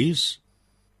boundaries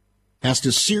has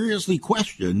to seriously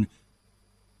question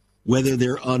whether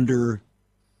they're under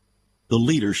the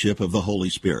leadership of the Holy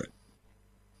Spirit.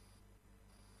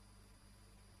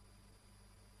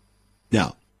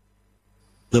 Now,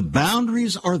 The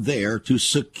boundaries are there to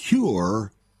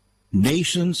secure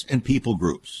nations and people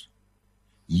groups.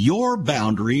 Your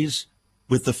boundaries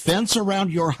with the fence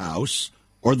around your house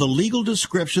or the legal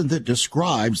description that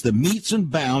describes the metes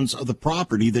and bounds of the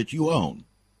property that you own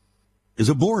is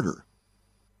a border.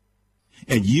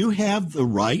 And you have the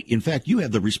right, in fact, you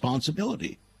have the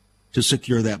responsibility to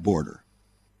secure that border.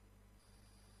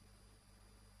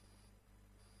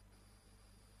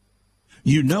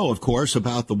 You know, of course,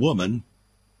 about the woman,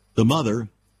 the mother,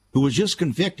 who was just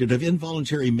convicted of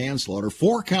involuntary manslaughter,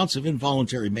 4 counts of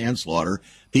involuntary manslaughter,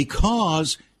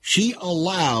 because she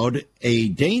allowed a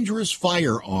dangerous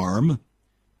firearm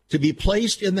to be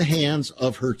placed in the hands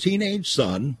of her teenage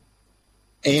son,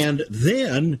 and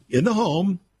then in the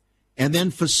home, and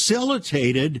then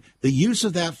facilitated the use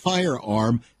of that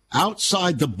firearm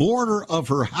outside the border of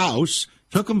her house,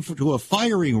 took him to a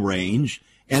firing range,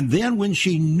 and then when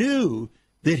she knew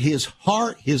that his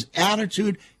heart, his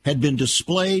attitude had been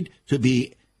displayed to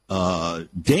be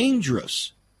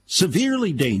dangerous,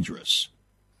 severely dangerous,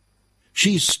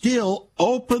 she still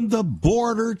opened the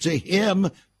border to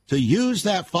him to use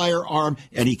that firearm,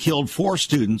 and he killed 4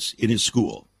 students in his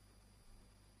school.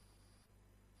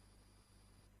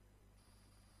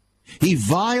 He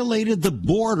violated the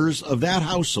borders of that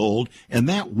household, and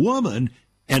that woman,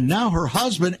 and now her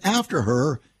husband after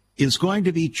her, is going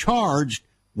to be charged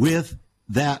with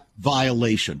that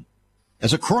violation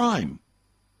as a crime.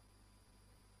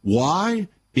 Why?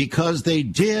 Because they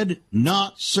did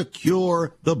not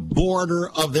secure the border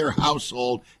of their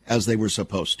household as they were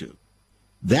supposed to.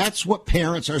 That's what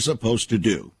parents are supposed to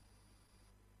do.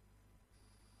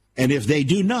 And if they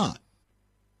do not,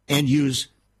 and use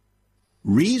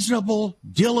reasonable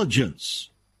diligence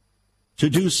to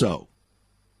do so,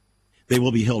 they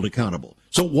will be held accountable.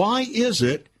 So why is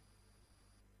it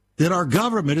that our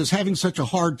government is having such a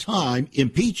hard time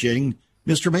impeaching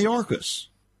Mr. Mayorkas,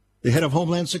 the head of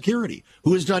Homeland Security,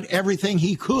 who has done everything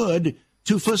he could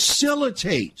to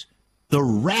facilitate the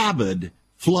rabid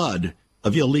flood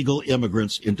of illegal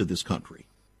immigrants into this country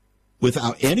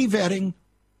without any vetting?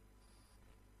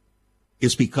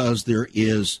 It's because there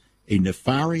is a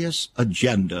nefarious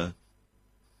agenda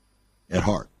at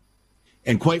heart.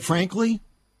 And quite frankly,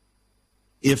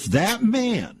 if that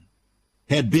man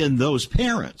had been those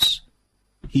parents,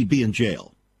 he'd be in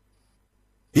jail.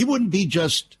 He wouldn't be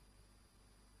just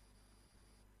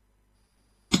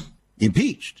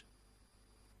impeached,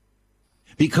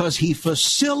 because he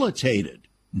facilitated,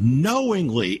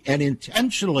 knowingly and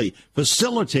intentionally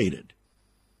facilitated,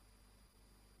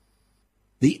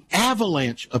 the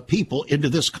avalanche of people into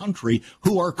this country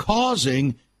who are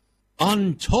causing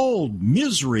untold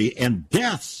misery and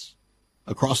deaths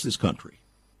across this country.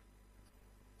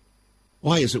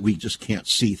 Why is it we just can't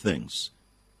see things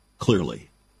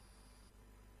clearly?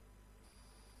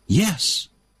 Yes,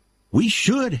 we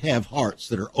should have hearts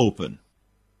that are open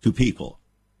to people.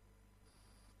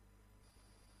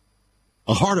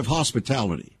 A heart of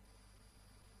hospitality.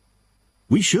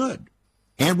 We should,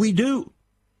 and we do,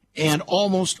 and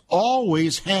almost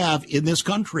always have in this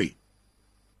country.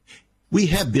 We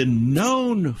have been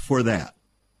known for that.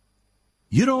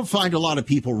 You don't find a lot of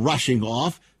people rushing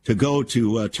off to go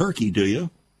to Turkey, do you?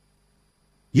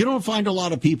 You don't find a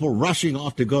lot of people rushing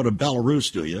off to go to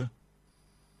Belarus, do you?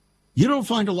 You don't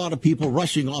find a lot of people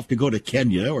rushing off to go to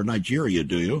Kenya or Nigeria,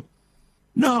 do you?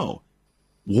 No.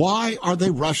 Why are they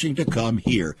rushing to come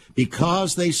here?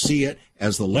 Because they see it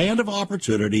as the land of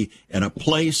opportunity and a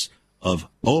place of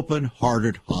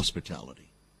open-hearted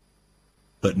hospitality.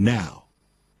 But now,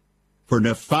 for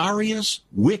nefarious,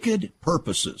 wicked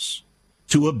purposes,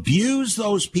 to abuse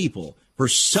those people for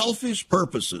selfish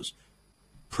purposes,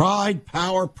 pride,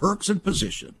 power, perks, and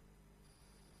position,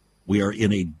 we are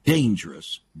in a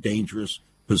dangerous, dangerous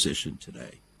position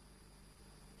today.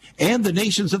 And the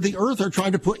nations of the earth are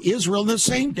trying to put Israel in the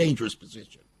same dangerous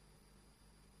position.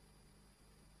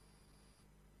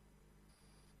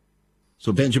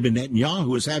 So Benjamin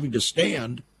Netanyahu is having to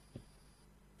stand,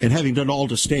 and having done all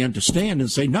to stand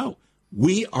and say, no,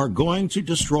 we are going to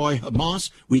destroy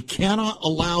Hamas. We cannot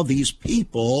allow these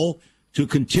people to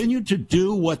continue to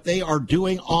do what they are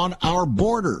doing on our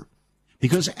border,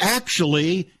 because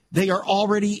actually they are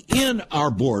already in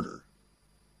our border.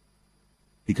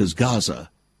 Because Gaza,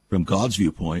 from God's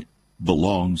viewpoint,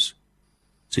 belongs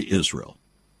to Israel,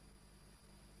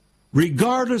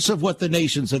 regardless of what the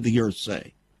nations of the earth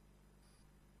say.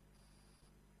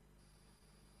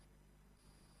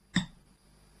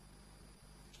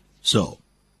 So,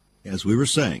 as we were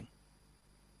saying,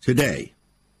 today,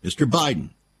 Mr. Biden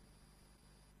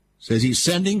says he's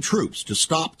sending troops to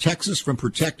stop Texas from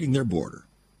protecting their border.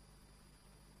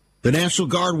 The National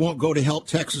Guard won't go to help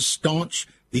Texas staunch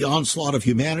the onslaught of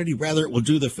humanity. Rather, it will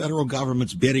do the federal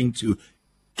government's bidding to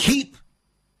keep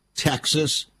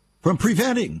Texas from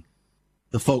preventing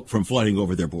the folk from flooding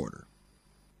over their border.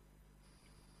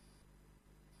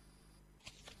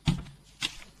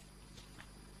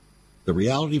 The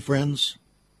reality, friends,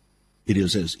 it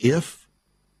is as if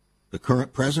the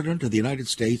current president of the United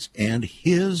States and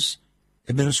his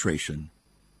administration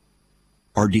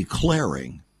are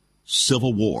declaring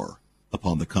civil war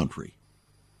upon the country.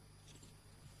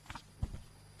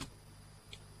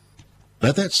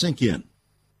 Let that sink in.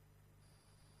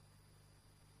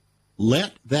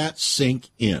 Let that sink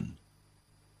in.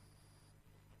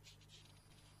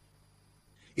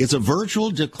 It's a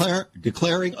virtual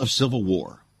declaring of civil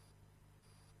war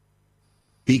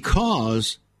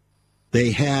because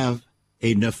they have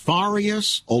a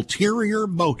nefarious, ulterior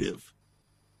motive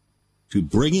to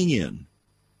bringing in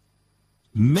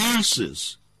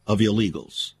masses of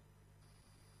illegals.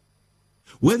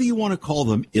 Whether you want to call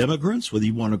them immigrants, whether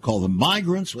you want to call them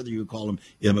migrants, whether you call them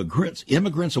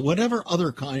immigrants, or whatever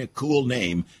other kind of cool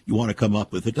name you want to come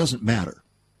up with, it doesn't matter.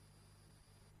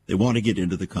 They want to get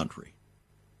into the country.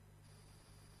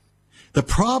 The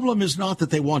problem is not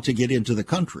that they want to get into the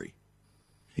country.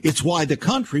 It's why the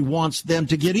country wants them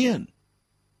to get in.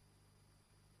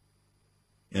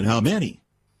 And how many?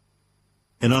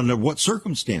 And under what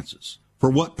circumstances?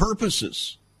 For what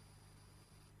purposes?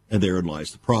 And therein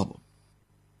lies the problem.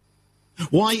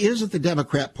 Why is it the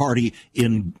Democrat Party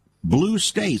in blue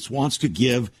states wants to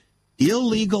give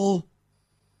illegal,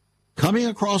 coming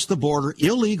across the border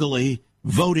illegally,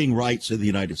 voting rights in the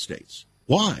United States?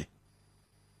 Why?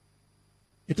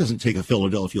 It doesn't take a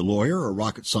Philadelphia lawyer or a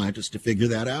rocket scientist to figure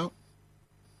that out.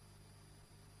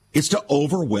 It's to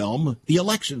overwhelm the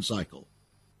election cycle.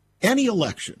 Any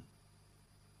election.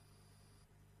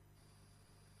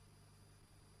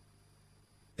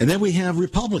 And then we have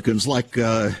Republicans like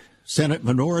Senate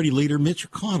Minority Leader Mitch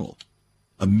McConnell,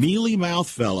 a mealy-mouthed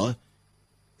fella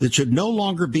that should no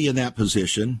longer be in that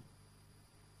position.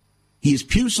 He's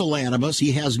pusillanimous.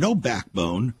 He has no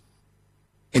backbone.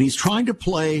 And he's trying to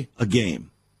play a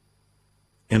game.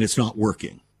 And it's not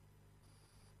working.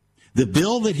 The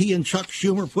bill that he and Chuck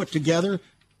Schumer put together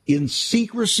in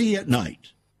secrecy at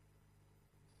night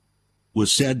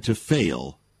was said to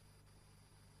fail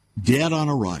dead on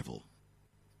arrival.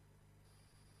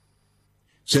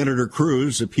 Senator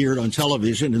Cruz appeared on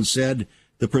television and said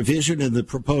the provision in the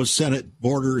proposed Senate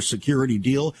border security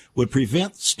deal would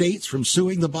prevent states from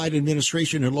suing the Biden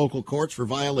administration in local courts for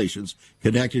violations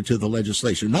connected to the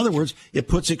legislation. In other words, it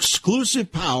puts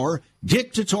exclusive power,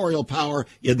 dictatorial power,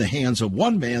 in the hands of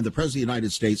one man, the President of the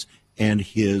United States, and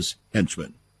his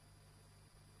henchmen,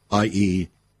 i.e.,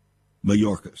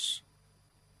 Mayorkas.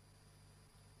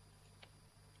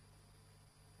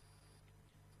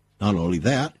 Not only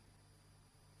that,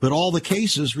 but all the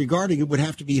cases regarding it would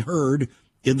have to be heard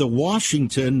in the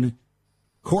Washington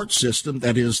court system,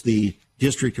 that is the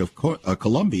District of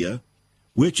Columbia,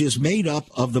 which is made up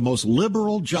of the most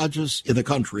liberal judges in the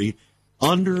country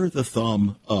under the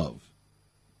thumb of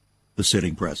the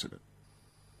sitting president.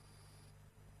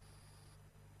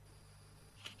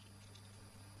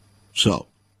 So,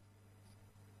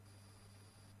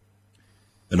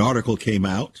 an article came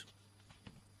out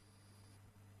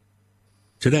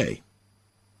today.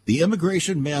 The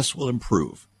immigration mess will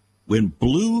improve when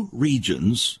blue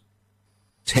regions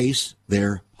taste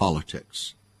their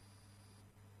politics.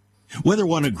 Whether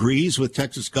one agrees with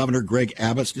Texas Governor Greg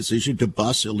Abbott's decision to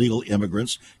bus illegal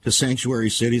immigrants to sanctuary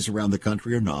cities around the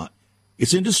country or not,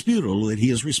 it's indisputable that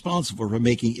he is responsible for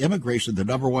making immigration the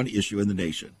number one issue in the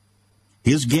nation.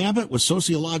 His gambit was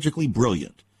sociologically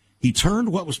brilliant. He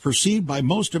turned what was perceived by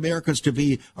most Americans to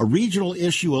be a regional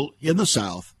issue in the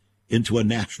South into a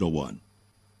national one.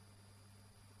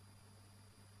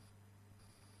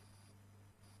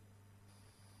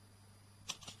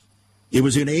 It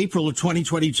was in April of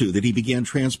 2022 that he began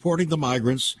transporting the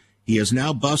migrants. He has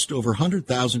now bussed over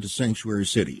 100,000 to sanctuary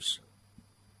cities.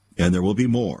 And there will be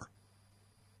more.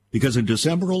 Because in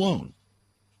December alone,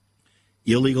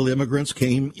 illegal immigrants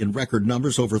came in record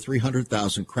numbers. Over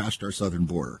 300,000 crashed our southern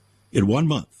border in 1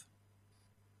 month.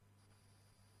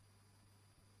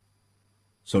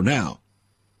 So now,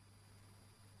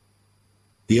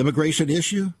 the immigration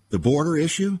issue, the border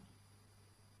issue,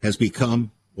 has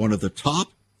become one of the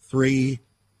top 3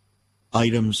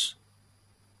 items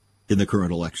in the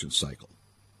current election cycle.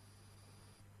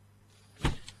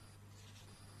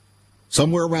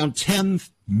 Somewhere around 10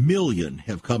 million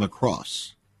have come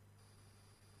across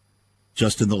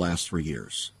just in the last 3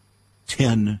 years.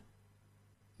 10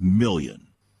 million.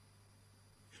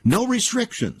 No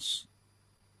restrictions.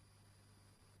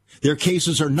 Their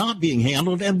cases are not being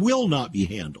handled and will not be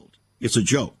handled. It's a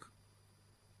joke.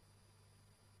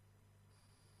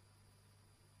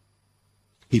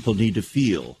 People need to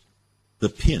feel the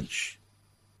pinch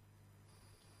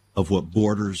of what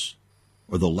borders,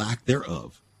 or the lack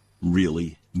thereof,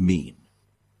 really mean.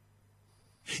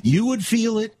 You would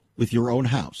feel it with your own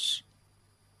house.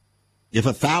 If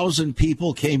 1,000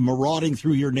 people came marauding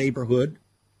through your neighborhood,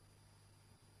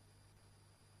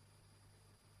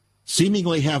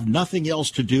 seemingly have nothing else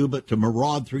to do but to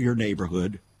maraud through your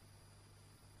neighborhood,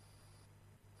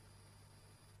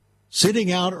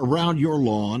 sitting out around your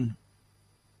lawn,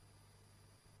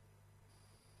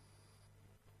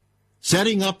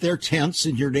 setting up their tents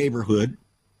in your neighborhood,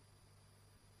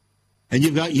 and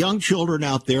you've got young children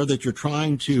out there that you're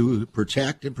trying to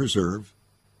protect and preserve,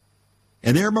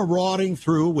 and they're marauding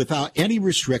through without any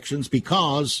restrictions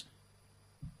because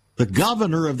the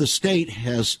governor of the state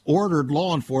has ordered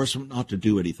law enforcement not to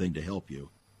do anything to help you.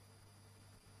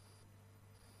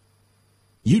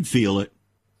 You'd feel it.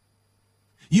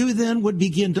 You then would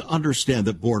begin to understand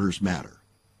that borders matter.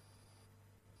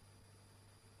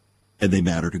 And they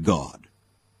matter to God.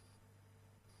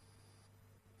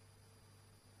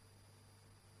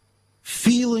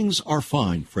 Feelings are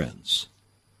fine, friends,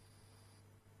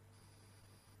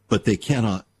 but they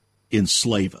cannot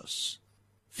enslave us.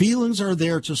 Feelings are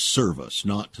there to serve us,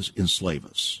 not to enslave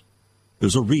us.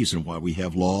 There's a reason why we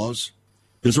have laws.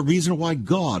 There's a reason why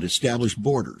God established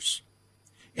borders.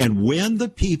 And when the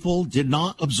people did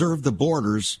not observe the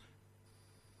borders,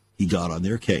 he got on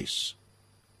their case.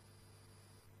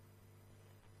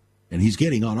 And he's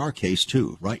getting on our case,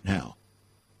 too, right now.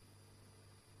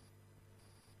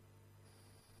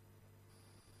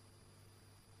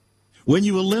 When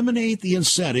you eliminate the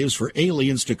incentives for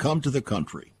aliens to come to the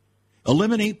country,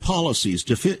 eliminate policies,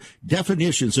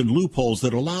 definitions, and loopholes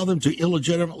that allow them to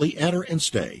illegitimately enter and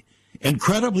stay, and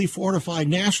credibly fortify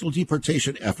national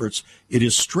deportation efforts, it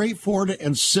is straightforward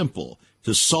and simple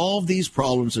to solve these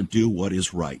problems and do what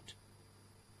is right.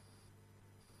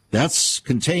 That's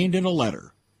contained in a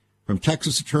letter from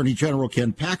Texas Attorney General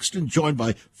Ken Paxton, joined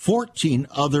by 14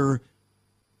 other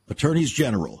attorneys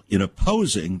general in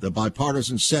opposing the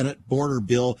bipartisan Senate border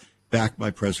bill backed by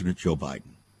President Joe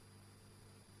Biden.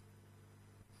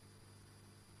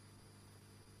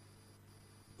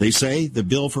 They say the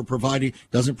bill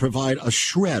doesn't provide a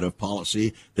shred of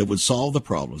policy that would solve the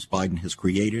problems Biden has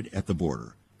created at the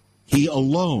border. He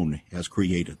alone has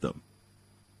created them.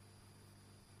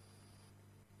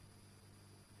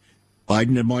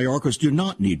 Biden and Mayorkas do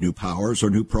not need new powers or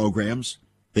new programs.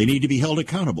 They need to be held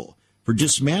accountable for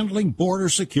dismantling border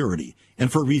security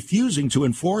and for refusing to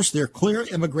enforce their clear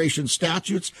immigration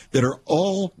statutes that are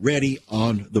already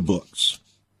on the books.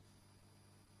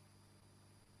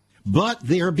 But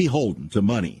they are beholden to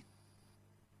money.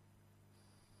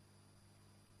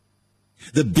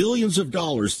 The billions of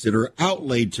dollars that are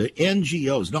outlaid to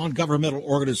NGOs, non-governmental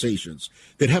organizations,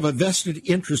 that have a vested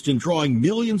interest in drawing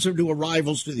millions of new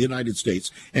arrivals to the United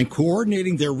States and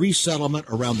coordinating their resettlement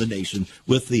around the nation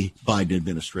with the Biden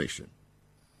administration.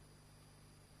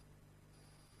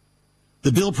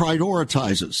 The bill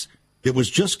prioritizes, it was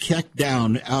just kicked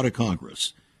down out of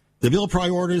Congress. The bill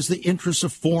prioritizes the interests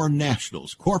of foreign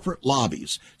nationals, corporate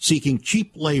lobbies seeking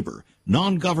cheap labor,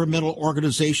 non-governmental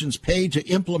organizations paid to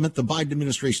implement the Biden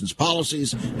administration's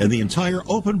policies, and the entire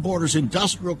open borders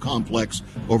industrial complex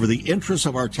over the interests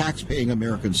of our tax-paying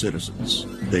American citizens,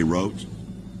 they wrote.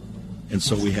 And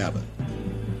so we have it.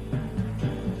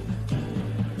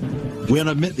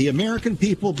 When the American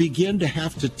people begin to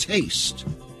have to taste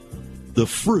the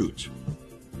fruit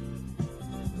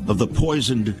of the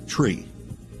poisoned tree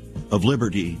of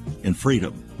liberty and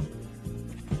freedom,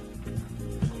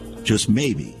 just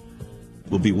maybe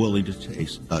we'll be willing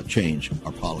to change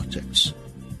our politics.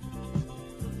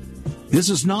 This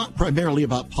is not primarily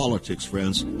about politics,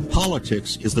 friends.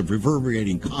 Politics is the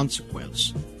reverberating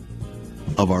consequence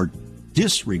of our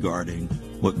disregarding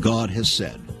what God has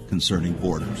said concerning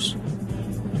borders.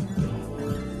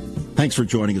 Thanks for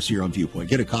joining us here on Viewpoint.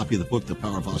 Get a copy of the book, The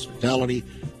Power of Hospitality.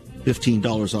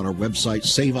 $15 on our website,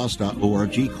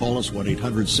 saveus.org. Call us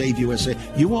 1-800-SAVE-USA.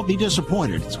 You won't be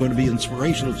disappointed. It's going to be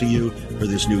inspirational to you for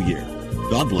this new year.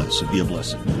 God bless and be a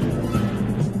blessing.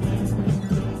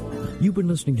 You've been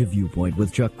listening to Viewpoint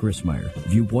with Chuck Crismier.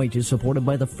 Viewpoint is supported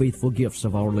by the faithful gifts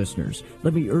of our listeners.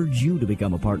 Let me urge you to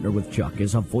become a partner with Chuck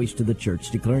as a voice to the church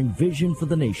declaring vision for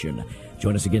the nation.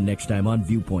 Join us again next time on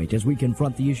Viewpoint as we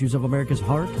confront the issues of America's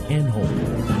heart and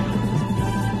home.